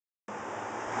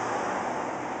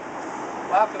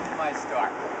Welcome to my store.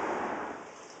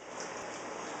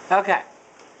 Okay,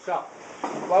 so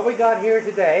what we got here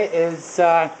today is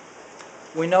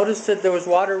we noticed that there was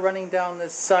water running down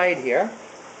this side here.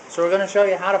 So we're going to show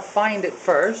you how to find it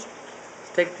first.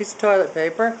 So take a piece of toilet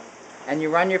paper and you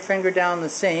run your finger down the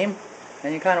seam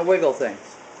and you kind of wiggle things.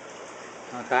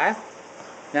 Okay?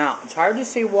 Now, it's hard to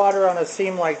see water on a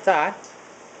seam like that,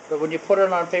 but when you put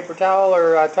it on paper towel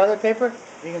or toilet paper,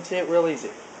 you can see it real easy.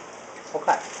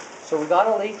 Okay, so we got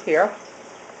a leak here.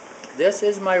 This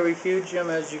is my Refugium,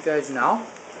 as you guys know.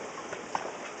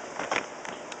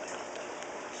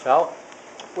 So,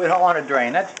 we don't want to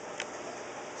drain it.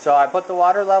 So I put the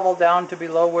water level down to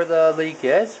below where the leak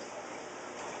is.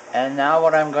 And now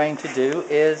what I'm going to do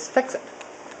is fix it.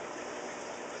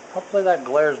 Hopefully that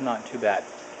glare is not too bad.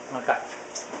 Okay,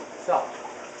 so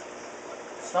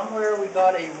somewhere we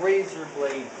got a razor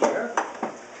blade here.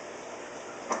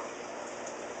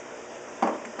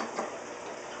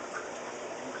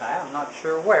 Okay, I'm not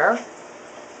sure where.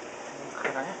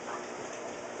 Okay.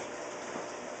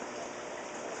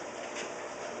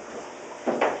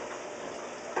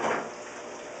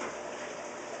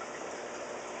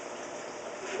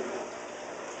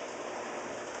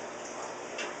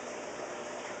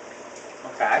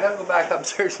 Okay, I gotta go back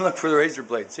upstairs and look for the razor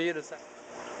blade. See you in a second.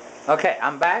 Okay,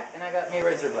 I'm back and I got me a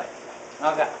razor blade.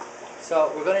 Okay,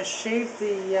 so we're gonna shave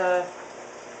the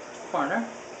corner.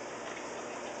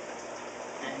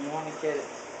 And you want to get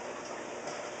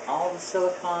all the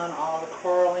silicone, all the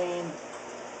coralline,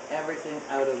 everything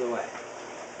out of the way.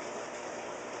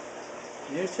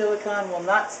 New silicone will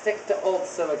not stick to old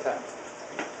silicone.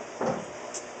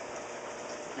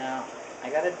 Now, I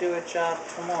got to do a job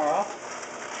tomorrow,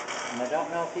 and I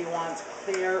don't know if he wants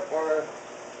clear or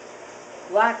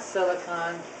black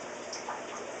silicone.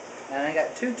 And I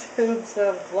got 2 tubes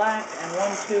of black and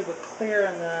 1 tube of clear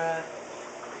in the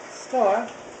store.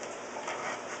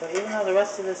 So even though the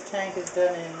rest of this tank is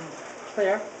done in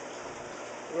clear,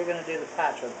 we're going to do the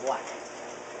patch with black.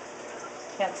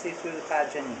 Can't see through the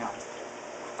patch anyhow.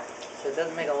 So it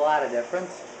doesn't make a lot of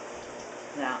difference.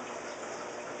 Now,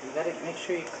 you got to make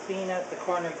sure you clean out the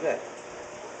corner good.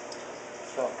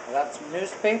 So I got some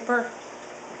newspaper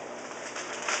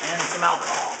and some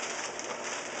alcohol.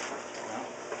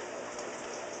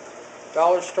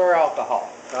 Dollar store alcohol.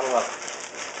 Gotta love it.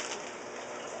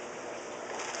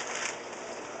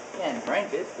 Can't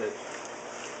drink it, but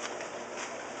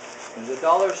there's a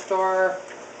dollar store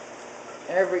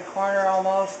every corner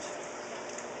almost.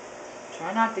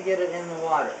 Try not to get it in the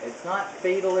water. It's not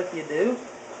fatal if you do,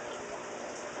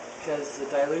 because the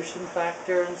dilution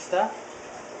factor and stuff,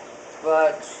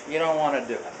 but you don't want to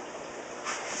do it.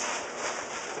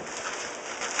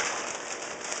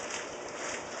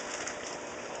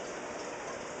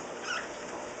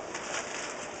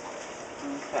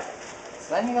 Okay, so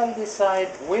then you got to decide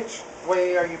which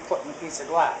way are you putting a piece of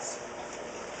glass.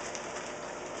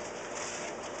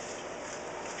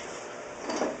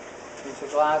 Piece of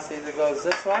glass either goes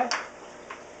this way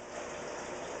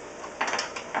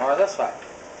or this way.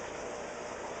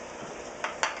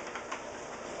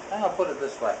 And I'll put it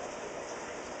this way,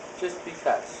 just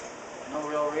because. No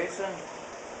real reason.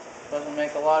 Doesn't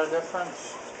make a lot of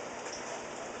difference.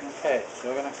 Okay, so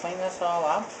we're going to clean this all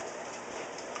up.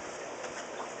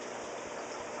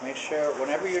 Make sure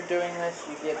whenever you're doing this,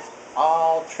 you get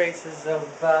all traces of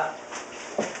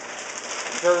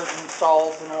dirt and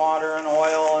salt and water and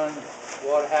oil and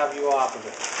what have you off of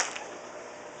it.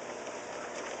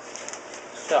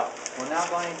 So, we're now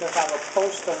going to have a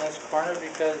post on this corner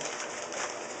because,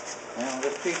 you know,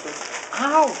 this piece is,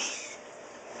 ouch!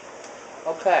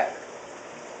 Okay.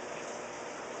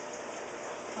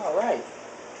 Alright.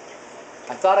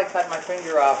 I thought I cut my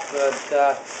finger off, but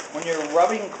when you're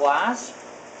rubbing glass,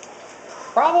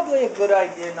 probably a good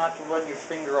idea not to run your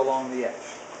finger along the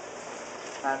edge.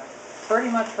 That pretty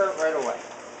much hurt right away.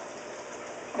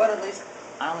 But at least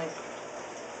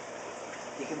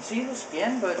you can see the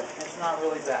skin, but it's not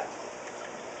really bad.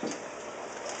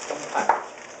 Okay.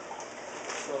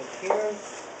 So here's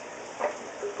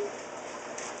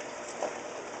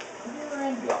where your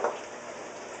end go.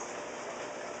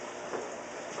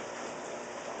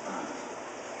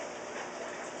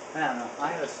 I don't know. I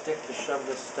got a stick to shove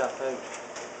this stuff out.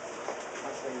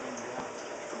 That's how you're going to do it.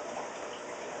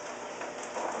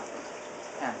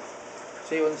 And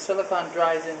see, when the silicone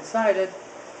dries inside it,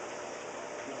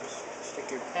 you just stick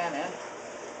your pen in,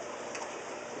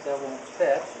 because that won't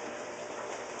fit.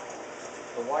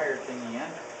 The wire thingy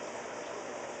in.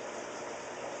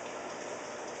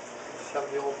 Shove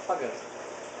the old plug in.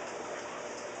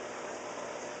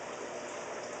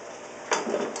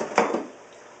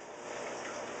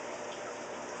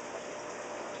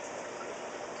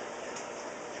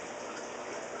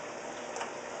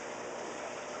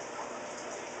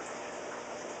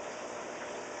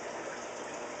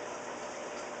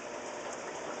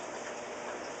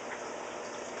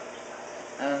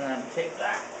 take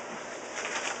that.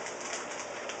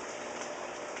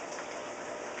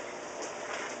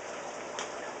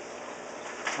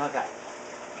 Okay.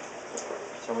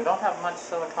 So we don't have much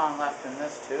silicone left in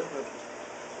this tube, but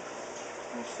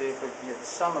we'll see if we can get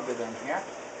some of it in here.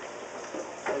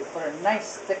 So we put a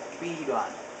nice thick bead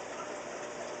on.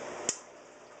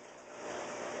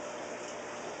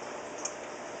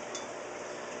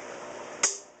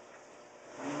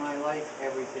 In my life,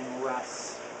 everything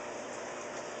rusts.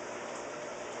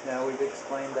 Now we've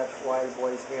explained that's why the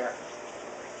boy's hair.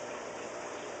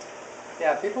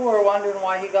 Yeah, people were wondering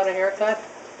why he got a haircut.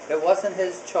 It wasn't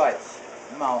his choice.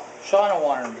 No, Shauna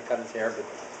wanted him to cut his hair, but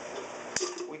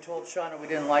we told Shauna we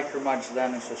didn't like her much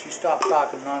then, and so she stopped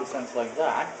talking nonsense like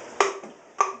that.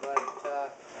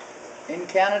 But in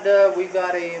Canada, we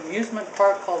got an amusement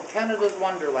park called Canada's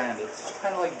Wonderland. It's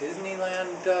kind of like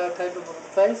Disneyland type of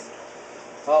a place.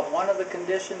 Well, one of the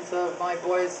conditions of my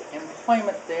boy's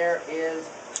employment there is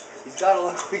he's got to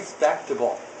look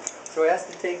respectable. So he has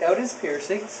to take out his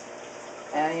piercings,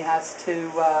 and he has to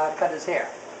cut his hair.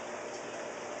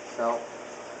 So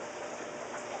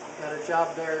he got a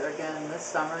job there again this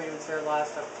summer. He was there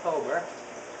last October,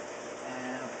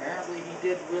 and apparently he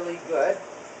did really good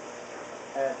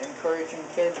at encouraging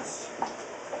kids.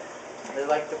 They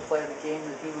like to play the game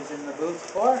that he was in the booth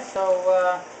for.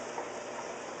 So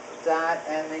that,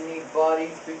 and they need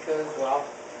bodies because, well,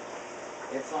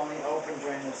 it's only open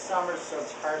during the summer, so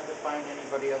it's hard to find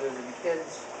anybody other than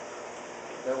kids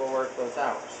that will work those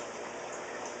hours.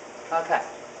 Okay,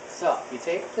 so you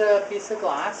take the piece of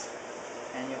glass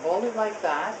and you hold it like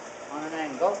that on an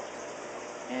angle,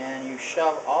 and you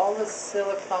shove all the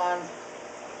silicone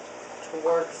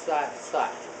towards that side.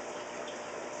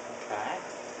 Okay.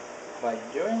 By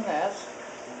doing this,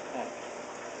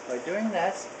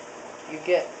 you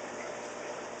get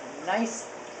a nice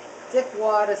thick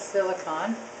wad of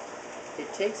silicone.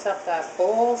 It takes up that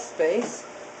whole space,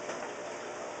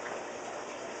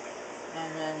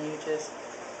 and then you just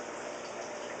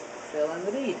fill in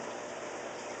the bead.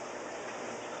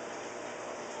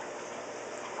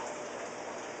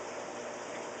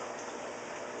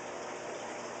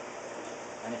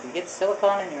 And if you get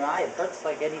silicone in your eye, it hurts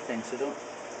like anything, so don't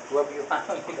rub your eye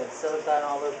when you got silicone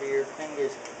all over your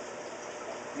fingers.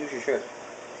 Use your shirt.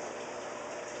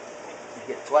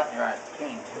 You get sweat in your eyes,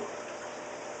 pain too.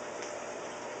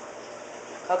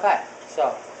 Okay,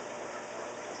 so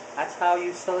that's how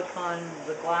you silicone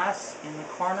the glass in the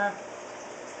corner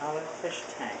of a fish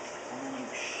tank, and then you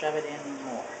shove it in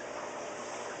more.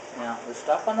 Now, the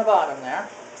stuff on the bottom there,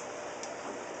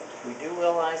 we do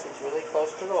realize it's really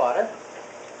close to the water,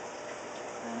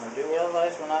 and we do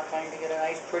realize we're not going to get a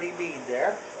nice pretty bead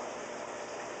there,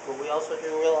 but we also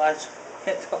do realize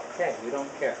it's okay, we don't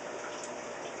care.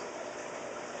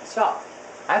 So,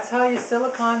 that's how you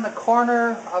silicone the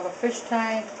corner of a fish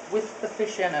tank with the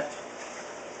fish in it.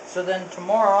 So then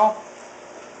tomorrow,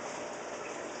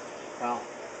 well,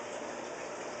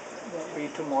 it won't be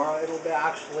tomorrow, it'll be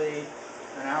actually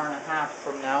an hour and a half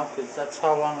from now, because that's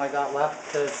how long I got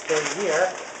left to stay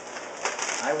here.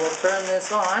 I will turn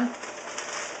this on.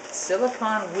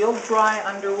 Silicone will dry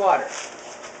underwater.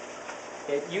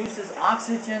 It uses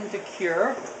oxygen to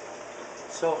cure,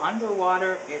 so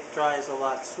underwater it dries a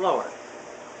lot slower.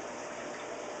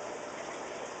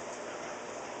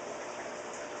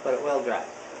 But it will dry.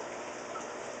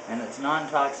 And it's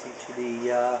non-toxic to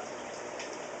the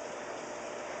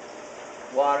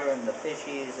water and the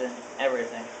fishies and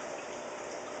everything.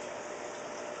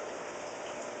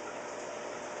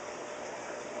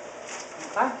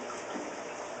 Okay.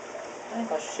 I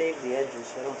think I'll shave the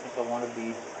edges. I don't think I want to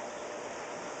be...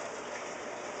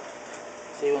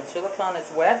 See, when silicone is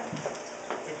wet,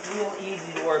 it's real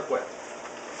easy to work with.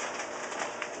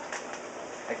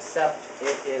 Except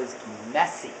it is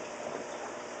messy.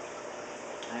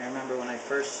 I remember when I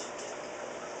first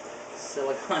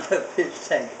siliconed a fish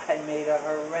tank, I made a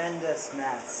horrendous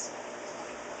mess.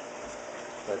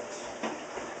 But,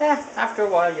 after a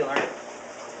while you learn.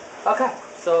 Okay,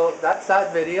 so that's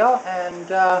that video, and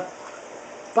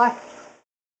bye.